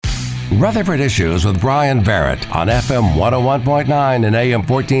Rutherford Issues with Brian Barrett on FM 101.9 and AM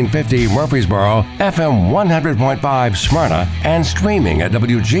 1450 Murfreesboro, FM 100.5 Smyrna, and streaming at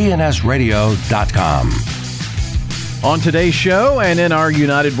WGNSradio.com. On today's show and in our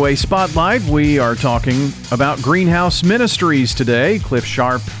United Way Spotlight, we are talking about Greenhouse Ministries today. Cliff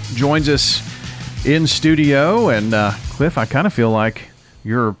Sharp joins us in studio. And Cliff, I kind of feel like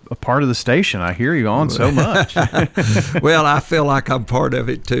you're a part of the station. I hear you on so much. Well, I feel like I'm part of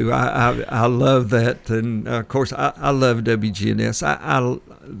it too. I love that. And of course, I love WGNS.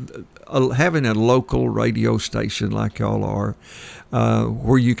 Having a local radio station like y'all are,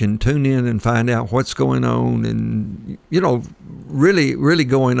 where you can tune in and find out what's going on and, really, really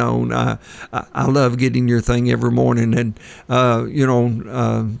going on. I love getting your thing every morning and,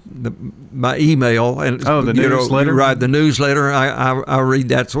 my email. And the newsletter? Right, the newsletter. I read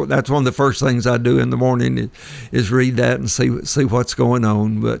that. So that's one of the first things I do in the morning is read that and see what's going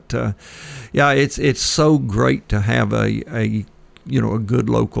on. But, it's so great to have a good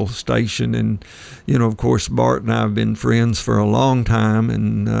local station. And, of course, Bart and I have been friends for a long time,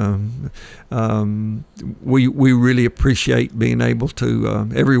 and we really appreciate being able to,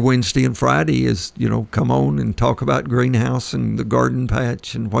 every Wednesday and Friday is, come on and talk about Greenhouse and the garden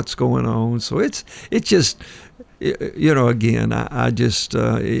patch and what's going on. So it's just, again, I just,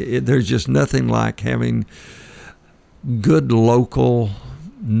 there's just nothing like having good local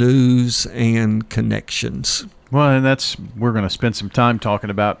news and connections. Well, and we're going to spend some time talking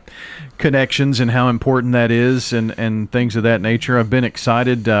about connections and how important that is and things of that nature. I've been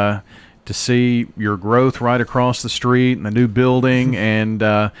excited to see your growth right across the street and the new building and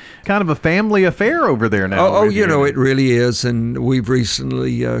kind of a family affair over there now. It really is. And we've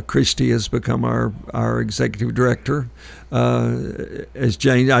recently, Christy has become our executive director. As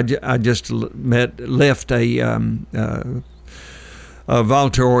Jane, I just left a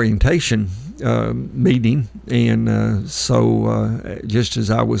volunteer orientation meeting, and so just as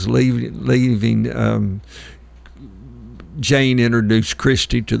I was leaving, Jane introduced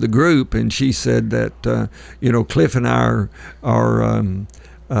Christy to the group, and she said that Cliff and I are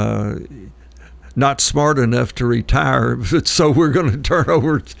not smart enough to retire, so we're going to turn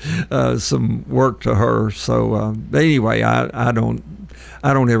over some work to her. So anyway, I don't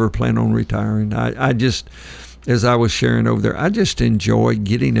ever plan on retiring. I just, as I was sharing over there, I just enjoy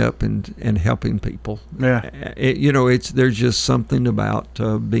getting up and helping people. Yeah. There's just something about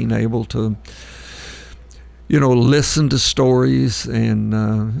being able to, listen to stories and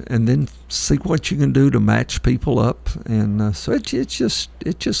then see what you can do to match people up. And so it's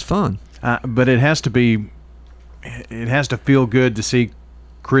just fun. But it has to feel good to see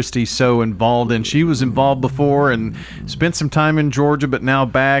Christy so involved, and she was involved before and spent some time in Georgia, but now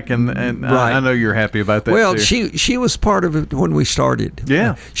back, and right. I know you're happy about that. Well, too. she was part of it when we started.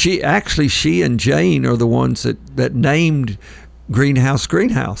 Yeah, she and Jane are the ones that named Greenhouse.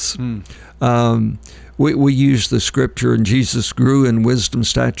 We use the scripture, and Jesus grew in wisdom,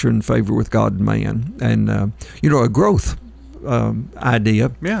 stature, and favor with God and man, and a growth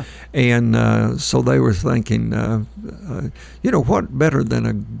idea. Yeah. And so they were thinking, what better than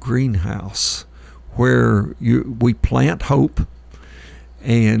a greenhouse where we plant hope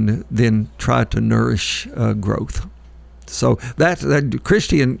and then try to nourish growth. So that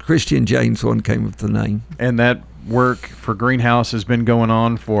Christy and Jane's one came up with the name. And that work for Greenhouse has been going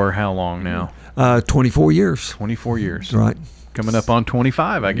on for how long now? 24 years. 24 years. Right. Coming up on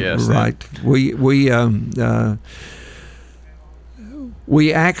 25, I guess. Right.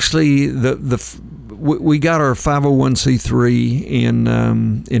 We actually we got our 501c3 in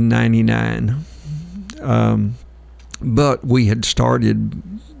 99, but we had started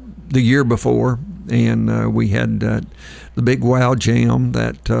the year before, and we had the big WOW Jam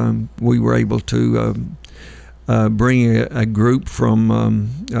that we were able to bring a group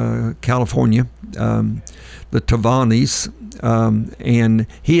from California, the Tavanis, and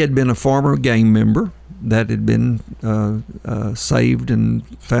he had been a former gang member that had been saved and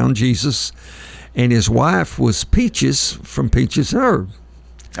found Jesus, and his wife was Peaches from Peaches and Herb.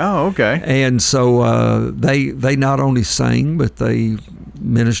 Oh, okay. And so they not only sang, but they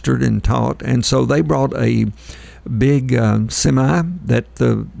ministered and taught, and so they brought a big semi that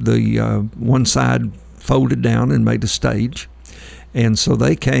the one side folded down and made a stage. And so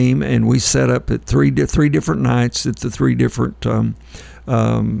they came, and we set up at three different nights at the three different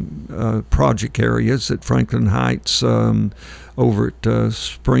project areas at Franklin Heights, over at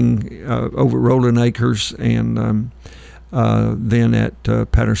Spring, over at Rolling Acres, and then at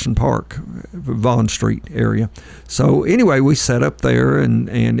Patterson Park, Vaughn Street area. So anyway, we set up there,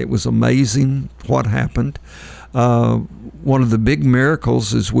 and it was amazing what happened. one of the big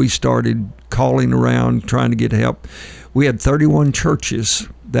miracles is we started calling around trying to get help. We had 31 churches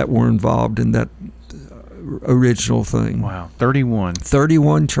that were involved in that original thing. Wow, 31.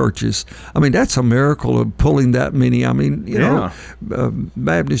 31 churches. I mean, that's a miracle of pulling that many. I mean, you know,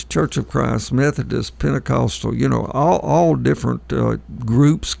 Baptist Church of Christ, Methodist, Pentecostal, you know, all different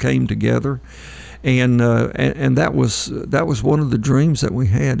groups came together. And that was one of the dreams that we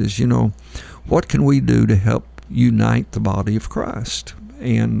had is, you know, what can we do to help unite the body of Christ?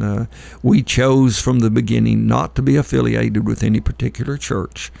 And we chose from the beginning not to be affiliated with any particular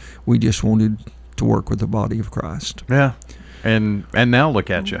church. We just wanted to work with the body of Christ. Yeah. And now look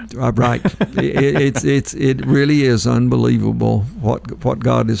at you. Right. It really is unbelievable what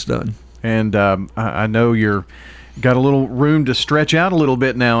God has done. And I know you're got a little room to stretch out a little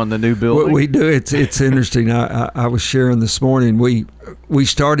bit now in the new building. We do. It's interesting. I was sharing this morning. We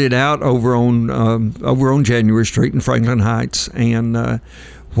started out over on January Street in Franklin Heights, and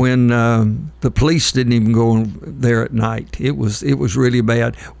when the police didn't even go there at night, it was really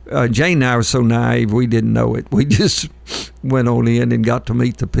bad. Jane and I were so naive, we didn't know it. We just went on in and got to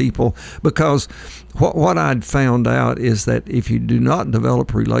meet the people, because what I'd found out is that if you do not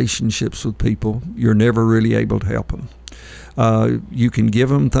develop relationships with people, you're never really able to help them. You can give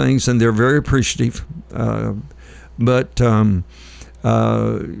them things, and they're very appreciative, but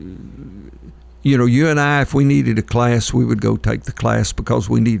you know, you and I, if we needed a class, we would go take the class because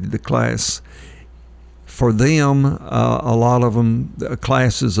we needed the class. For them, a lot of them, a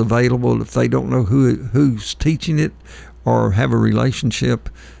class is available. If they don't know who's teaching it or have a relationship,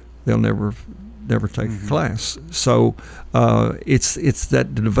 they'll never take a class. So it's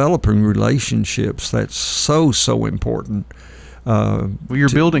that developing relationships that's so important. Well, you're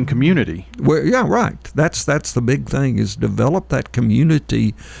building community. Well, yeah, right. That's the big thing, is develop that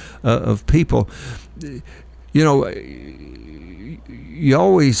community of people. You know, you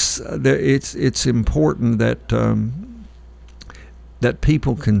always it's important that that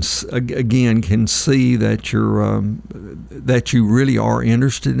people can see that that you really are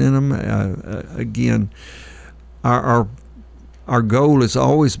interested in them. Again, our goal has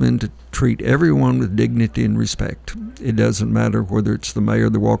always been to treat everyone with dignity and respect. It doesn't matter whether it's the mayor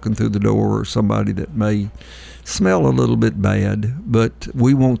that's walking through the door or somebody that may smell a little bit bad, but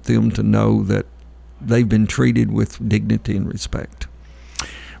we want them to know that they've been treated with dignity and respect.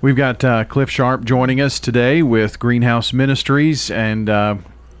 We've got Cliff Sharp joining us today with Greenhouse Ministries, and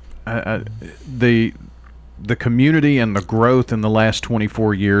the community and the growth in the last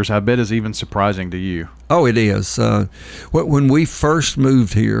 24 years, I bet, is even surprising to you. Oh, it is. When we first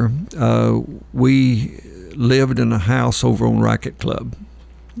moved here, we lived in a house over on Racket Club.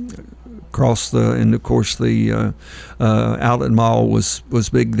 And of course the outlet mall was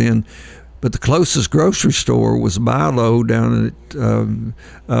big then. But the closest grocery store was Bilo down at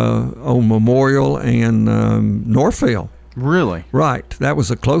on Memorial and Northville. Really? Right. That was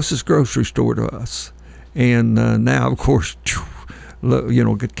the closest grocery store to us. And now, of course, you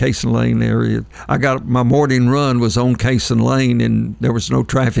know, Cason Lane area. I got my morning run was on Cason Lane, and there was no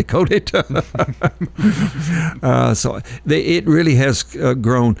traffic on it. So it really has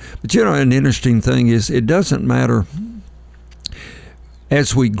grown. But you know, an interesting thing is it doesn't matter.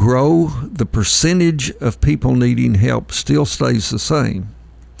 As we grow, the percentage of people needing help still stays the same.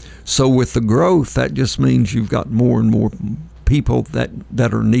 So with the growth, that just means you've got more and more people that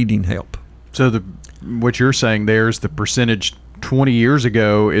are needing help. So what you're saying there is the percentage 20 years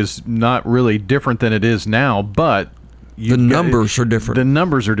ago is not really different than it is now, but the numbers are different. The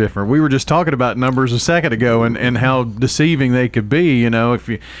numbers are different. We were just talking about numbers a second ago and how deceiving they could be. You know, if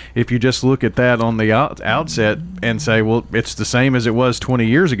you just look at that on the outset and say, well, it's the same as it was 20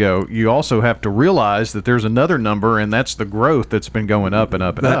 years ago, you also have to realize that there's another number, and that's the growth that's been going up and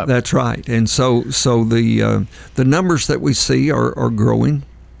up and up. That's right. And so the numbers that we see are growing.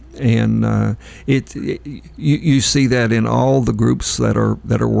 And you see that in all the groups that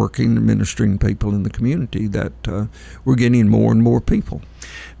are working and ministering people in the community, that we're getting more and more people.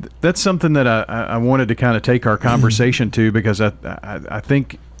 That's something that I wanted to kind of take our conversation to, because I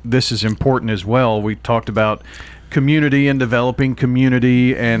think this is important as well. We talked about community and developing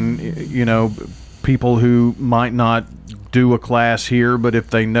community, and you know, people who might not do a class here, but if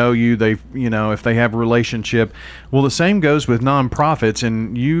they know you, if they have a relationship. Well, the same goes with nonprofits,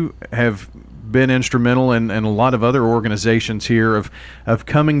 and you have been instrumental in a lot of other organizations here of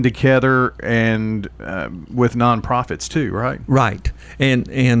coming together and with nonprofits too, right? Right.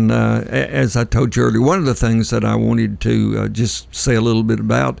 And as I told you earlier, one of the things that I wanted to just say a little bit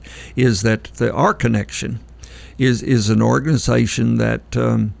about is that Our Connection is an organization that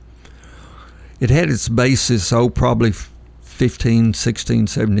it had its basis, probably 15, 16,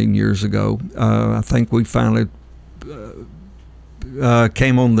 17 years ago. I think we finally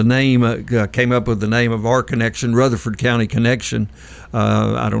came up with the name of our connection, Rutherford County Connection.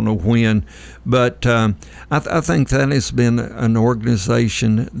 I don't know when, but I think that has been an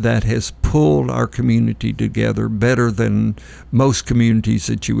organization that has pulled our community together better than most communities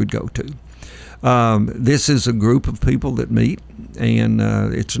that you would go to. This is a group of people that meet, and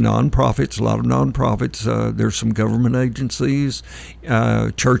it's nonprofits, a lot of nonprofits. There's some government agencies,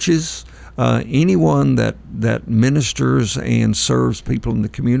 churches. Anyone that ministers and serves people in the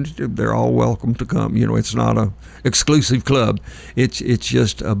community, they're all welcome to come. It's not a exclusive club. It's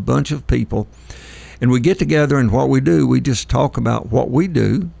just a bunch of people, and we get together, and what we do, we just talk about what we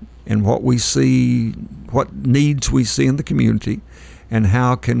do and what we see, what needs we see in the community, and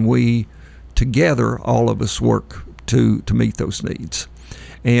how can we together, all of us, work to meet those needs.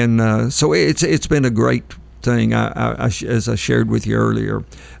 And so it's been a great thing. I as I shared with you earlier.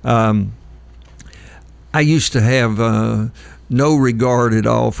 I used to have no regard at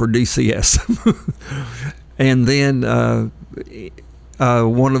all for DCS. And then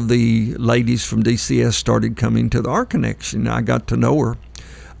one of the ladies from DCS started coming to our connection. I got to know her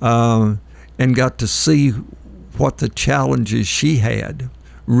and got to see what the challenges she had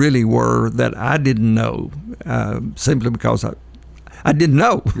really were that I didn't know, simply because I didn't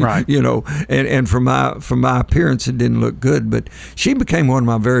know, right? And from my appearance, it didn't look good. But she became one of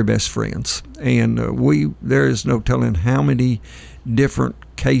my very best friends, and there is no telling how many different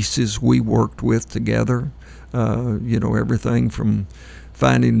cases we worked with together. Everything from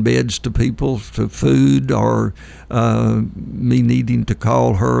finding beds to people to food, or me needing to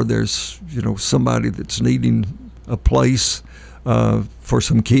call her. There's somebody that's needing a place for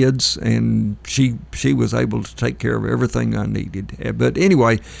some kids, and she was able to take care of everything I needed. But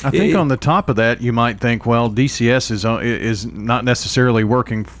anyway, I think on the top of that, you might think, well, DCS is not necessarily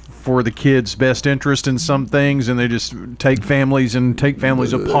working for the kids' best interest in some things, and they just take families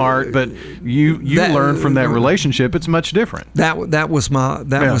apart. But you learn from that relationship, it's much different. That was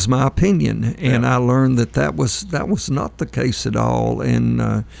my opinion, and I learned that was not the case at all.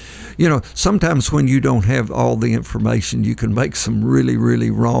 And sometimes when you don't have all the information, you can make some really,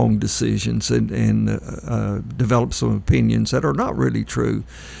 really wrong decisions and develop some opinions that are not really true.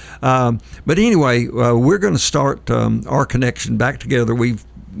 But anyway, we're going to start our connection back together. With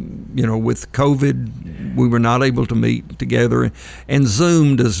COVID, we were not able to meet together, and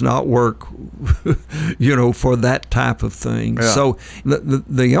Zoom does not work, for that type of thing. Yeah. So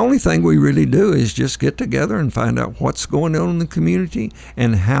the only thing we really do is just get together and find out what's going on in the community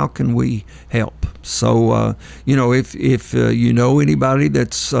and how can we help. So, if you know anybody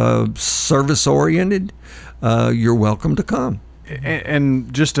that's service oriented, you're welcome to come.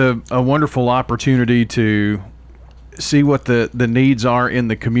 And just a wonderful opportunity to see what the needs are in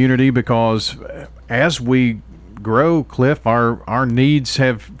the community, because as we grow, Cliff, our needs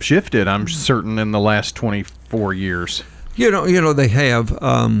have shifted, I'm certain, in the last 24 years. They have.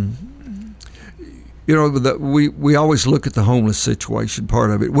 We always look at the homeless situation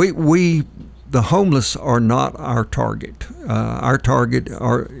part of it. The homeless are not our target. Our target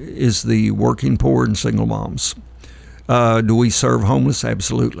is the working poor and single moms. Do we serve homeless?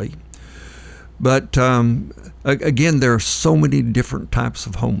 Absolutely. But again, there are so many different types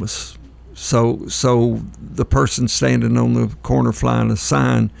of homeless. So the person standing on the corner flying a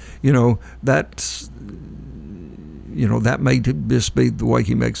sign, that may just be the way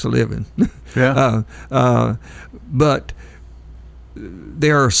he makes a living. Yeah. But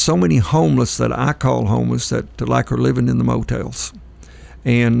there are so many homeless that I call homeless that are living in the motels,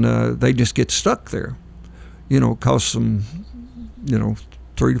 and they just get stuck there. It costs them, $300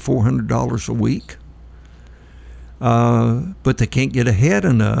 to $400 a week. But they can't get ahead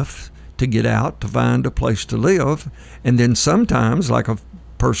enough to get out to find a place to live. And then sometimes, like a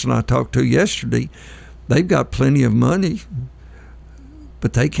person I talked to yesterday, they've got plenty of money,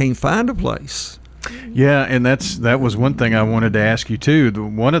 but they can't find a place. Yeah, and that was one thing I wanted to ask you too.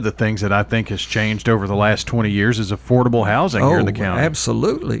 One of the things that I think has changed over the last 20 years is affordable housing here in the county.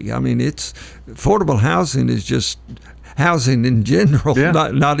 Absolutely. I mean, affordable housing is just housing in general. Yeah.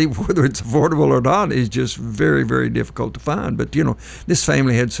 Not even whether it's affordable or not is just very, very difficult to find. But this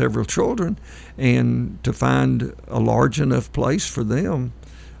family had several children, and to find a large enough place for them,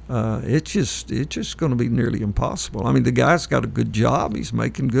 it's just going to be nearly impossible. I mean, the guy's got a good job; he's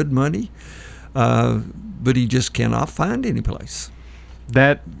making good money. But he just cannot find any place.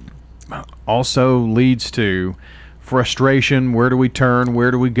 That also leads to frustration. Where do we turn?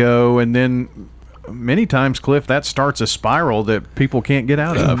 Where do we go? And then many times, Cliff, that starts a spiral that people can't get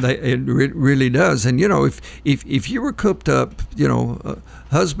out of. It really does. And, if you were cooped up,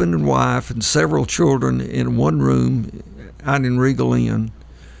 husband and wife and several children in one room out in Regal Inn,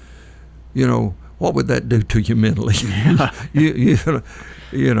 what would that do to you mentally?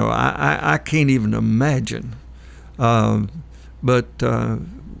 I can't even imagine. But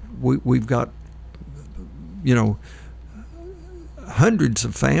we've got, hundreds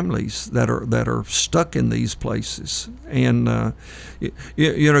of families that are stuck in these places, and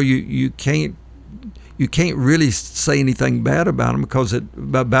you can't really say anything bad about them because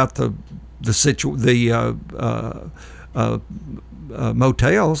about the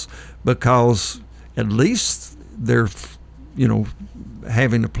motels, because at least they're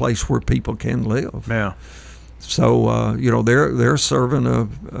having a place where people can live. Yeah. So they're serving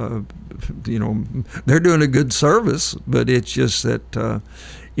they're doing a good service, but it's just that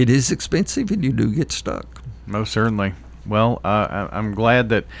it is expensive and you do get stuck. Most certainly. Well, I'm glad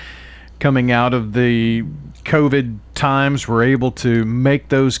that coming out of the COVID times, we're able to make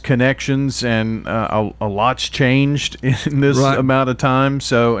those connections, and a lot's changed in this amount of time.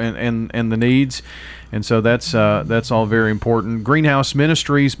 So, and the needs, and so that's all very important. Greenhouse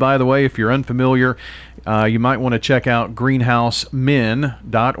Ministries, by the way, if you're unfamiliar, you might want to check out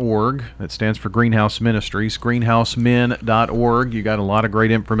greenhousemen.org. That stands for Greenhouse Ministries. Greenhousemen.org. You got a lot of great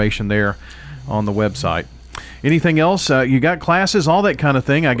information there on the website. Anything else? You got classes, all that kind of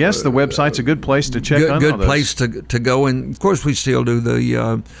thing. I guess the website's a good place to check on good all this. Place to go. And, of course, we still do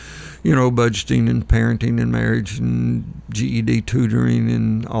the, budgeting and parenting and marriage and GED tutoring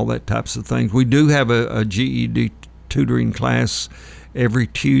and all that types of things. We do have a GED tutoring class every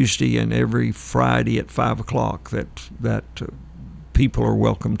Tuesday and every Friday at 5 o'clock that people are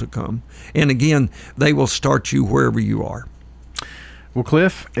welcome to come. And, again, they will start you wherever you are. Well,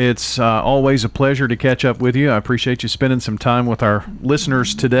 Cliff, it's always a pleasure to catch up with you. I appreciate you spending some time with our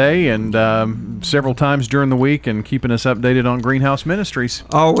listeners today and several times during the week and keeping us updated on Greenhouse Ministries.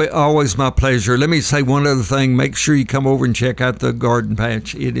 Always my pleasure. Let me say one other thing. Make sure you come over and check out the garden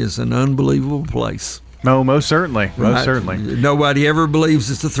patch. It is an unbelievable place. Oh, most certainly. Most certainly. Nobody ever believes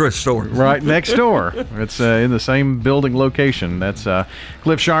it's a thrift store. Right next door. It's in the same building location. That's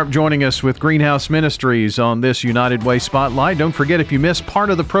Cliff Sharp joining us with Greenhouse Ministries on this United Way Spotlight. Don't forget, if you missed part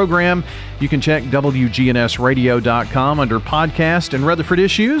of the program, you can check WGNSradio.com under podcast and Rutherford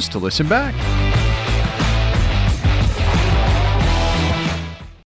Issues to listen back.